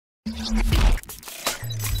Hi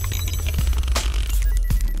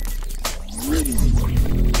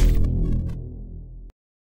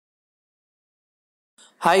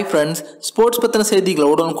friends, sports பத்தின செய்திகளை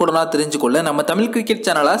உடனுக்குடனா தெரிஞ்சுக்கொள்ள நம்ம தமிழ் கிரிக்கெட்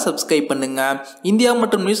சேனலை சப்ஸ்கிரைப் பண்ணுங்க. இந்தியா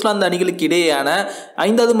மற்றும் நியூசிலாந்து அணிகளுக்கு இடையேயான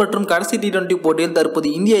 5வது மற்றும் கடைசி T20 போட்டியில் தற்போது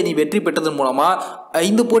இந்திய அணி வெற்றி பெற்றதன் மூலமா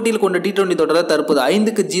 5 போட்டியில் கொண்ட T20 தொடரை தற்போது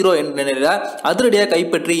 5-0 என்ற நிலையில அதிரடியாக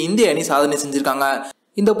கைப்பற்றி இந்திய அணி சாதனை செஞ்சிருக்காங்க.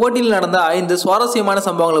 இந்த போட்டியில் நடந்த 5 சுவாரஸ்யமான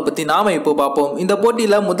சம்பவங்களை பத்தி நாம இப்போ பார்ப்போம். இந்த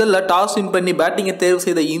போட்டியில முதல்ல டாஸ் வின் பண்ணி பேட்டிங்கை தேர்வு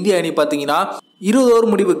செய்த இந்திய அணி பாத்தீங்கன்னா 20 ஓவர்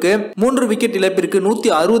முடிவுக்கு 3 விக்கெட் இழப்பிற்கு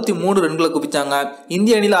 163 ரன்களை குவிச்சாங்க.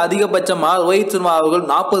 இந்திய அணியில் அதிகபட்சமா ரோஹித் சர்மா அவர்கள்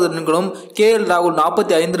 40 ரன்களும், KL ராகுல்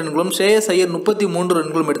 45 ரன்களும், ஸ்ரேயஸ் ஐயர் 33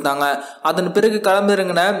 ரன்களும் எடுத்தாங்க. அதன் பிறகு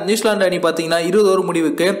களமிறங்கின நியூசிலாந்து அணி பாத்தீங்கன்னா 20 ஓவர்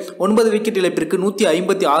முடிவுக்கு 9 விக்கெட் இழப்பிற்கு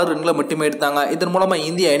 156 ரன்களை மட்டுமே எடுத்தாங்க. இதன் மூலமா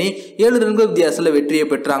இந்திய அணி 7 ரன்கள் வித்தியாசத்தில் வெற்றியை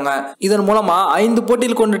பெற்றாங்க. இதன் மூலமா 5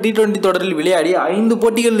 போட்டியில் கொண்ட T20 தொடரில் விளையாடி 5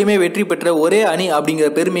 போட்டிகளிலுமே வெற்றி பெற்ற ஒரே அணி அப்படிங்கிற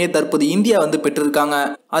பெருமையை தற்போது இந்தியா பெற்றிருக்காங்க.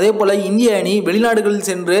 அதே போல இந்திய அணி வெளிநாடுகளில்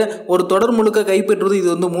சென்று ஒரு தொடர் முழுக்க கைப்பற்றுவது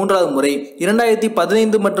இது 3வது முறை.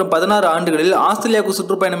 2015 மற்றும் 16 ஆண்டுகளில் ஆஸ்திரேலியாவுக்கு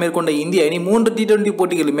சுற்றுப்பயணம் மேற்கொண்ட இந்திய அணி 3 T20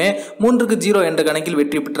 போட்டிகளுமே 3-0 என்ற கணக்கில்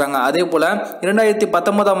வெற்றி பெற்றாங்க. அதே போல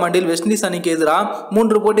 2019ஆம் ஆண்டில் வெஸ்ட் இண்டீஸ் அணிக்கு எதிராக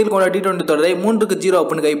 3 போட்டியில் கொண்ட T20 தொடரை 3-0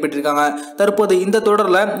 அப்படின்னு கைப்பற்றிருக்காங்க. தற்போது இந்த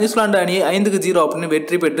தொடரில் நியூசிலாந்து அணி 5-0 அப்படின்னு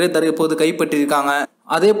வெற்றி பெற்று தற்போது கைப்பற்றிருக்காங்க.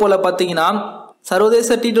 அதே போல பாத்தீங்கன்னா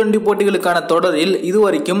சர்வதேச T20 போட்டிகளுக்கான தொடரில்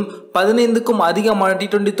இதுவரைக்கும் 15க்கும் அதிகமான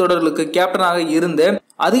T20 தொடர்களுக்கு கேப்டனாக இருந்து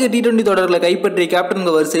அதிக T20 தொடர்களை கைப்பற்றிய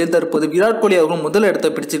கேப்டன்கள் வரிசையில் தற்போது விராட் கோலி அவர்கள் முதல்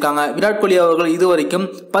இடத்தை பிடிச்சிருக்காங்க. விராட் கோலி அவர்கள் இதுவரைக்கும்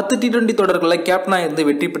 10 T20 தொடர்களில் கேப்டனாக இருந்து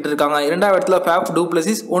வெற்றி பெற்றிருக்காங்க. 2வது இடத்துல ஃபேஃப் டூ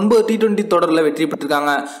பிளசிஸ் 9 T20 தொடரில் வெற்றி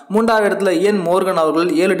பெற்றிருக்காங்க. 3வது இடத்துல இயன் மோர்கன்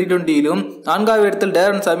அவர்கள் 7 T20யிலும், 4வது இடத்தில்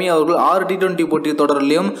டேரன் சாமி அவர்கள் 6 T20 போட்டி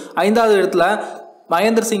தொடரிலும், 5வது இடத்துல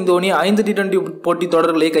மகேந்திர சிங் தோனி 5 T20 போட்டி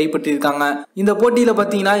தொடர்களை கைப்பற்றியிருக்காங்க. இந்த போட்டியில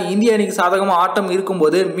பாத்தீங்கன்னா இந்திய அணிக்கு சாதகமா ஆட்டம்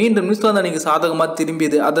இருக்கும்போது மீண்டும் நியூசிலாந்து அணிக்கு சாதகமா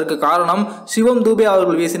திரும்பியது. அதற்கு காரணம் சிவம் தூபே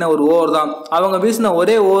அவர்கள் வீசின ஒரு ஓவர் தான். அவங்க வீசின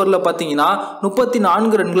ஒரே ஓவர்ல பாத்தீங்கன்னா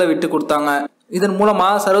 34 ரன்களை விட்டு கொடுத்தாங்க. இதன் மூலமா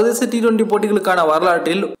சர்வதேச T20 போட்டிகளுக்கான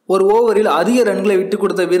வரலாற்றில் ஒரு ஓவரில் அதிக ரன்களை விட்டு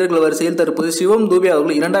கொடுத்த வீரர்கள் வரிசையில் தற்போது சிவம் தூபே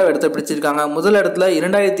அவர்கள் 2வது இடத்தை பிடிச்சிருக்காங்க. முதல் இடத்துல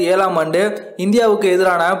 2007ஆம் ஆண்டு இந்தியாவுக்கு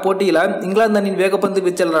எதிரான போட்டியில இங்கிலாந்து அணியின் வேகப்பந்து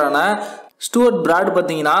வீச்சாளரான ஸ்டூவர்ட் பிராட்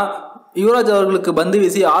பாத்தீங்கன்னா யுவராஜ் அவர்களுக்கு பந்து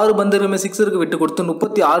வீசி 6 பந்துகளுமே சிக்ஸருக்கு விட்டு கொடுத்து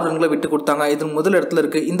 36 ரன்களை விட்டு கொடுத்தாங்க. இது முதல் இடத்துல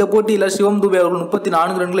இருக்கு. இந்த போட்டியில சிவம் தூபே அவர்கள்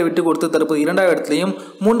 34 ரன்களை விட்டு கொடுத்து தற்போது 2வது இடத்துலையும்,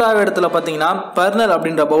 3வது இடத்துல பாத்தீங்கன்னா பர்னர்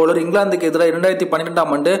அப்படின்ற பவுலர் இங்கிலாந்துக்கு எதிராக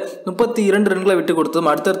 2012ஆம் ஆண்டு 32 ரன்களை விட்டு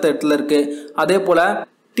கொடுத்ததும் அடுத்தடுத்த இடத்துல இருக்கு. அதே போல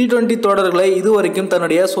T20 தொடர்களை இதுவரைக்கும்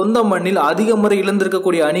தன்னுடைய சொந்த மண்ணில் அதிக முறை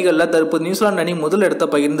இழந்திருக்கக்கூடிய அணிகள்ல தற்போது நியூசிலாந்து அணி முதல் இடத்தை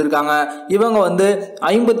பகிர்ந்திருக்காங்க. இவங்க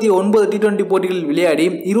 59 T20 போட்டிகளில் விளையாடி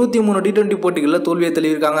 23 T20 போட்டிகளில் தோல்வியை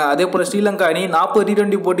தள்ளியிருக்காங்க. அதே போல ஸ்ரீலங்கா அணி 40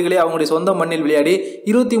 T20 போட்டிகளை அவங்களுடைய சொந்த மண்ணில் விளையாடி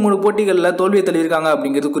 23 போட்டிகளில் தோல்வியை தள்ளியிருக்காங்க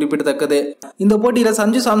அப்படிங்கிறது குறிப்பிடத்தக்கது. இந்த போட்டியில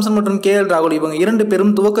சஞ்சு சாம்சன் மற்றும் KL ராகுல் இவங்க 2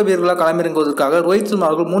 பேரும் துவக்க வீரர்களாக களமிறங்குவதற்காக ரோஹித் சர்மா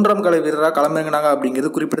அவர்கள் 3ஆம் கால வீரராக களமிறங்கினாங்க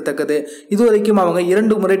அப்படிங்கிறது குறிப்பிடத்தக்கது. இதுவரைக்கும் அவங்க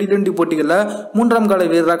 2 முறை T20 போட்டிகளில் 3ஆம்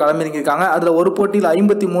கால களமிறங்கியிருக்காங்க. அதுல ஒரு போட்டியில்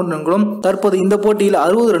 53 ரன்களும், தற்போது இந்த போட்டியில்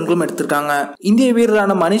 60 ரன்களும் எடுத்திருக்காங்க. இந்திய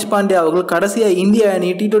வீரரான மனிஷ் பாண்டே அவர்கள் கடைசியா இந்திய அணி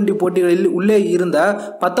T20 போட்டிகளில் உள்ளே இருந்த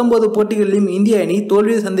 19 போட்டிகளிலும் இந்திய அணி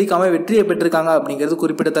தோல்வியை சந்திக்காம வெற்றியை பெற்றிருக்காங்க அப்படிங்கிறது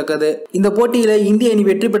குறிப்பிடத்தக்கது. இந்த போட்டியில இந்திய அணி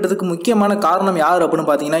வெற்றி பெற்றதுக்கு முக்கியமான காரணம் யார் அப்படின்னு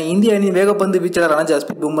பாத்தீங்கன்னா இந்திய அணி வேகப்பந்து வீச்சாளரான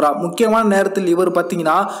ஜஸ்பிரித் பும்ரா. முக்கியமான நேரத்தில் இவர்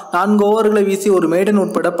பாத்தீங்கன்னா 4 ஓவர்களை வீசி ஒரு மேடன்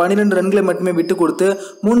உட்பட 12 ரன்களை மட்டுமே விட்டு கொடுத்து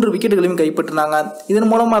 3 விக்கெட்டுகளையும் கைப்பற்றினாங்க. இதன்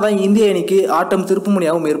மூலமா தான் இந்திய அணிக்கு ஆட்டம் திருப்புமுனையாகவும்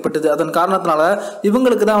ஏற்பட்டது. அதன் காரணத்தினால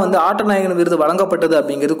இவங்களுக்கு தான் ஆட்ட நாயகன் விருது வழங்கப்பட்டது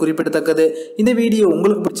அப்படிங்கிறது குறிப்பிடத்தக்கது. இந்த வீடியோ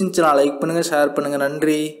உங்களுக்கு பிடிச்சிருந்துச்சுன்னா லைக் பண்ணுங்க, ஷேர் பண்ணுங்க.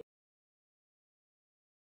 நன்றி.